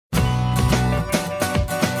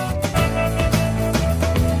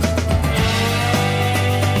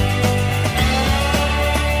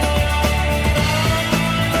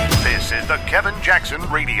Kevin Jackson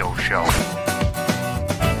Radio Show.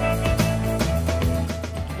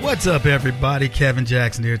 What's up, everybody? Kevin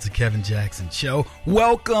Jackson here. It's the Kevin Jackson Show.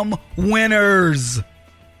 Welcome, winners.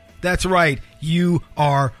 That's right. You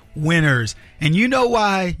are winners. And you know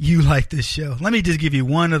why you like this show. Let me just give you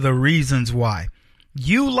one of the reasons why.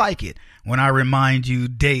 You like it when I remind you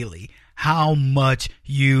daily how much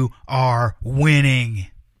you are winning.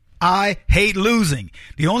 I hate losing.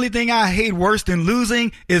 The only thing I hate worse than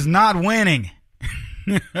losing is not winning.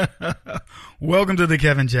 Welcome to the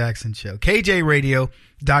Kevin Jackson Show.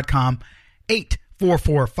 KJRadio.com,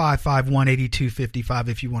 844-551-8255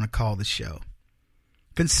 if you want to call the show.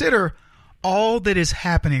 Consider all that is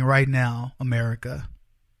happening right now, America,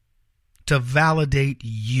 to validate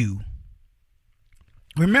you.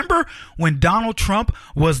 Remember when Donald Trump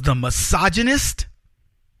was the misogynist?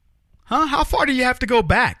 Huh? How far do you have to go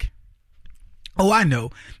back? Oh, I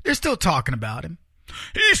know. They're still talking about him.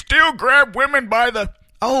 He still grabbed women by the...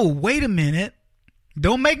 Oh, wait a minute.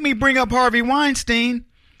 Don't make me bring up Harvey Weinstein.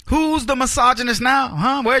 Who's the misogynist now?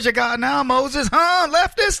 Huh? Where's your God now, Moses? Huh?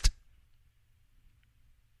 Leftist?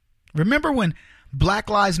 Remember when Black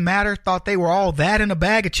Lives Matter thought they were all that in a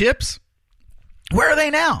bag of chips? Where are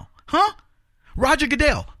they now? Huh? Roger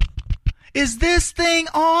Goodell. Is this thing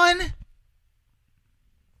on?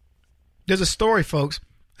 There's a story, folks,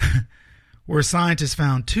 where scientists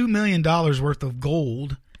found $2 million worth of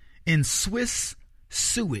gold in Swiss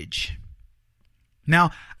sewage.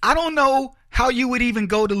 Now, I don't know how you would even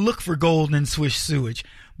go to look for gold in Swiss sewage,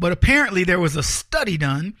 but apparently there was a study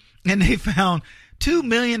done and they found $2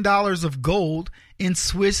 million of gold in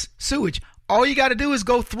Swiss sewage. All you got to do is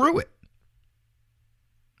go through it.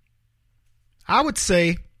 I would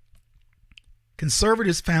say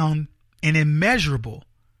conservatives found an immeasurable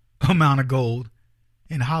amount of gold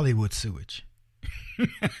in Hollywood sewage.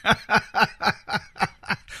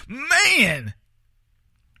 Man,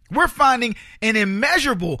 we're finding an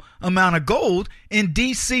immeasurable amount of gold in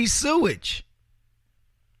D.C. sewage.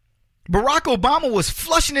 Barack Obama was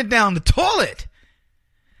flushing it down the toilet.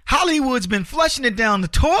 Hollywood's been flushing it down the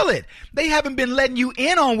toilet. They haven't been letting you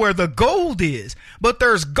in on where the gold is. But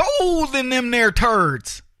there's gold in them there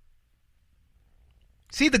turds.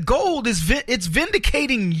 See, the gold it's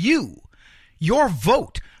vindicating you. Your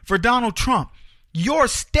vote for Donald Trump. Your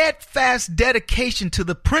steadfast dedication to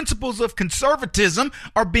the principles of conservatism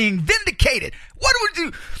are being vindicated. What do we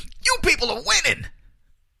do? You people are winning.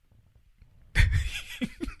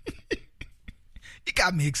 You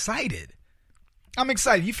got me excited. I'm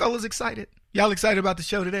excited. You fellas excited? Y'all excited about the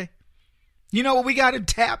show today? You know what we got to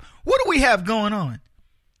tap? What do we have going on?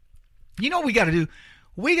 You know what we got to do?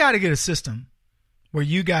 We got to get a system where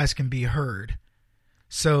you guys can be heard.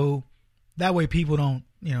 So that way people don't,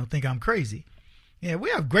 think I'm crazy. Yeah,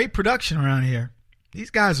 we have great production around here. These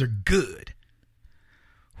guys are good.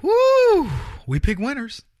 Woo! We pick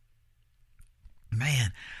winners.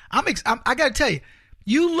 Man, I got to tell you,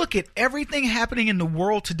 you look at everything happening in the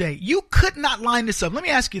world today. You could not line this up. Let me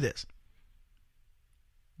ask you this.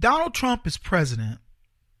 Donald Trump is president,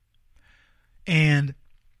 and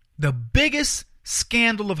the biggest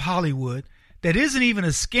scandal of Hollywood that isn't even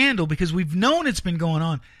a scandal because we've known it's been going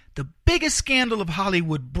on. The biggest scandal of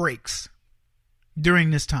Hollywood breaks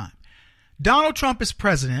during this time. Donald Trump is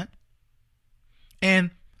president,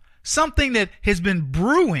 and something that has been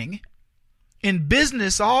brewing in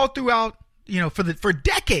business all throughout, for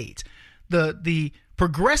decades, the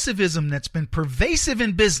progressivism that's been pervasive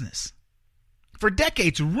in business for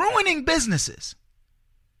decades, ruining businesses.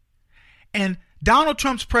 And Donald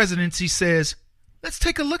Trump's presidency says, let's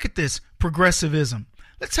take a look at this progressivism.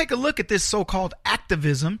 Let's take a look at this so-called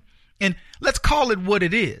activism, and let's call it what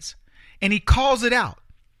it is. And he calls it out.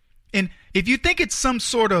 And if you think it's some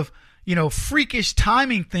sort of, freakish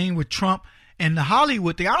timing thing with Trump and the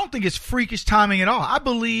Hollywood thing, I don't think it's freakish timing at all. I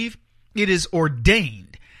believe it is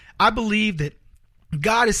ordained. I believe that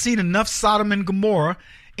God has seen enough Sodom and Gomorrah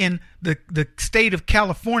in the state of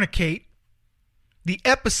Californicate, the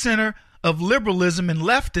epicenter of liberalism and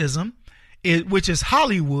leftism, which is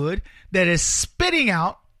Hollywood, that is spitting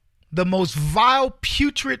out the most vile,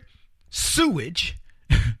 putrid sewage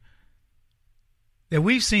that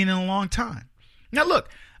we've seen in a long time. Now, look,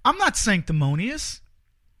 I'm not sanctimonious.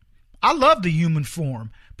 I love the human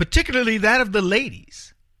form, particularly that of the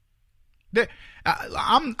ladies.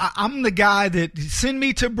 I'm the guy that send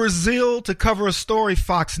me to Brazil to cover a story,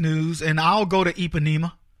 Fox News, and I'll go to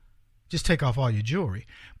Ipanema. Just take off all your jewelry.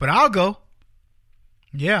 But I'll go.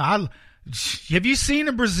 Yeah, have you seen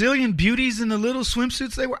the Brazilian beauties in the little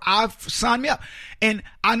swimsuits they were? I've signed me up. And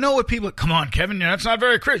I know what people, come on, Kevin, that's not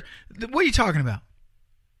very Christian. What are you talking about?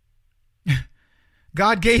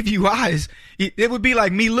 God gave you eyes. It would be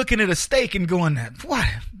like me looking at a steak and going, what?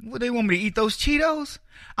 Would they want me to eat those Cheetos?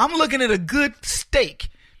 I'm looking at a good steak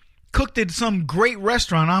cooked at some great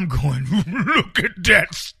restaurant. I'm going, look at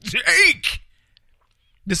that steak.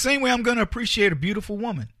 The same way I'm going to appreciate a beautiful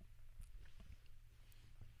woman.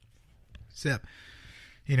 Except,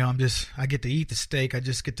 I get to eat the steak. I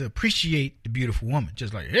just get to appreciate the beautiful woman.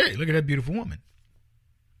 Just like, hey, look at that beautiful woman.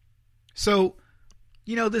 So,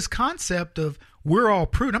 this concept of we're all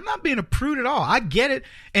prude. I'm not being a prude at all. I get it.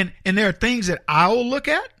 And there are things that I will look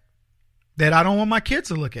at that I don't want my kids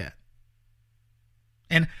to look at.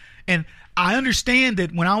 And I understand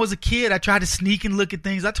that when I was a kid, I tried to sneak and look at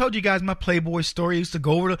things. I told you guys my Playboy story. I used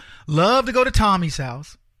to love to go to Tommy's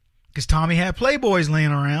house because Tommy had Playboys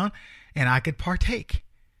laying around and I could partake,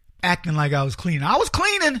 acting like I was cleaning. I was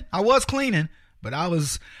cleaning, but I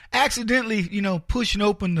was accidentally, pushing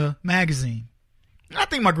open the magazine. I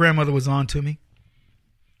think my grandmother was on to me.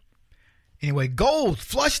 Anyway, gold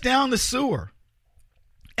flushed down the sewer.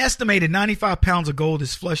 Estimated 95 pounds of gold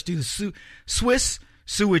is flushed through the Swiss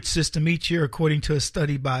sewage system each year, according to a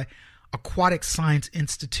study by Aquatic Science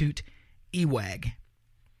Institute, EWAG.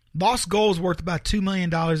 Lost gold is worth about $2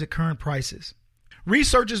 million at current prices.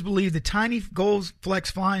 Researchers believe the tiny gold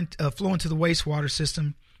flecks flow into the wastewater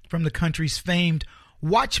system from the country's famed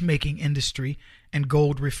watchmaking industry and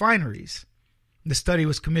gold refineries. The study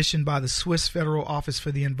was commissioned by the Swiss Federal Office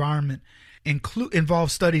for the Environment,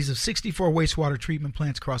 involved studies of 64 wastewater treatment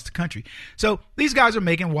plants across the country. So these guys are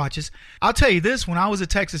making watches. I'll tell you this, when I was at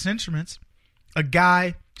Texas Instruments, a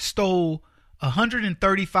guy stole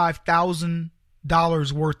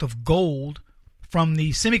 $135,000 worth of gold from the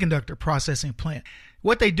semiconductor processing plant.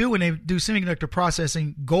 What they do when they do semiconductor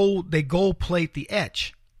processing, they gold plate the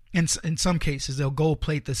etch. In some cases, they'll gold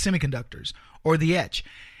plate the semiconductors or the etch.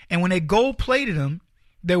 And when they gold plated them,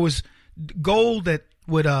 there was gold that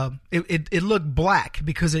would it looked black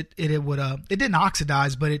because it didn't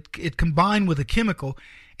oxidize, but it combined with a chemical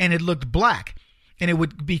and it looked black, and it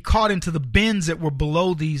would be caught into the bins that were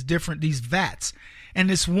below these vats. And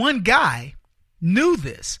this one guy knew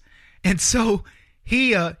this, and so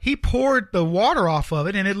he poured the water off of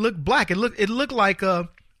it, and it looked black. It looked like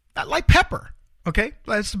pepper. Okay,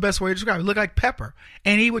 that's the best way to describe it. It looked like pepper,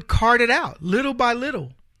 and he would cart it out little by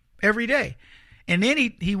little every day. And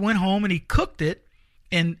then he went home and he cooked it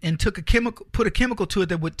and put a chemical to it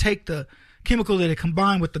that would take the chemical that it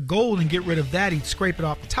combined with the gold and get rid of that. He'd scrape it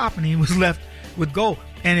off the top and he was left with gold.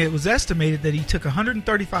 And it was estimated that he took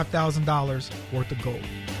 $135,000 worth of gold.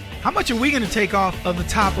 How much are we going to take off of the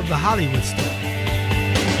top of the Hollywood stuff?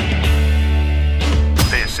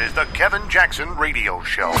 This is the Kevin Jackson Radio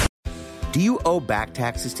Show. Do you owe back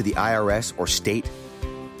taxes to the IRS or state?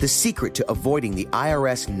 The secret to avoiding the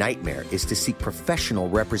IRS nightmare is to seek professional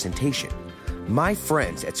representation. My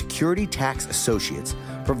friends at Security Tax Associates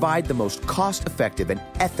provide the most cost-effective and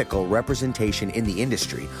ethical representation in the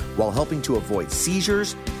industry while helping to avoid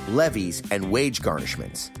seizures, levies, and wage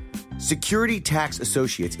garnishments. Security Tax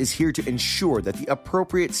Associates is here to ensure that the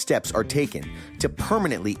appropriate steps are taken to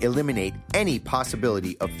permanently eliminate any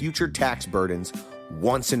possibility of future tax burdens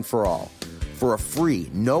once and for all. For a free,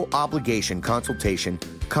 no-obligation consultation,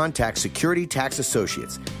 contact Security Tax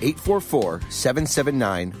Associates,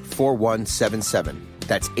 844-779-4177.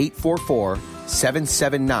 That's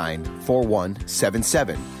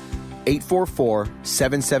 844-779-4177.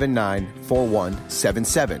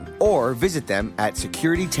 844-779-4177. Or visit them at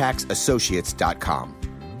securitytaxassociates.com.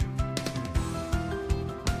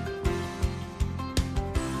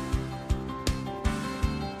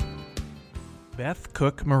 Beth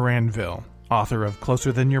Cook Moranville, author of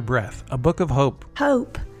Closer Than Your Breath, a book of hope.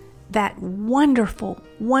 Hope, that wonderful,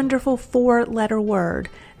 wonderful 4-letter word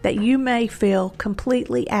that you may feel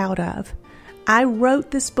completely out of. I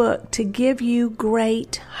wrote this book to give you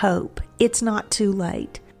great hope. It's not too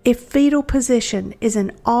late. If fetal position is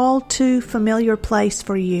an all too familiar place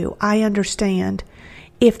for you, I understand.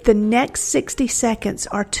 If the next 60 seconds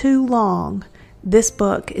are too long, this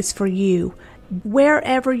book is for you.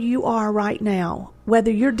 Wherever you are right now, whether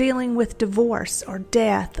you're dealing with divorce or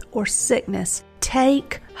death or sickness,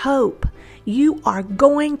 take hope. You are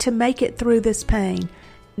going to make it through this pain.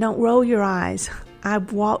 Don't roll your eyes.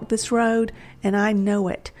 I've walked this road and I know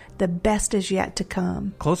it. The best is yet to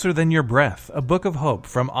come. Closer Than Your Breath, a book of hope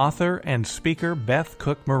from author and speaker Beth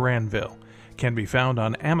Cook Moranville, can be found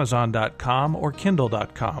on Amazon.com or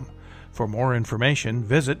Kindle.com. For more information,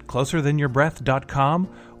 visit closerthanyourBreath.com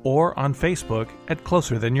or on Facebook at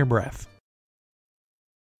Closer Than Your Breath.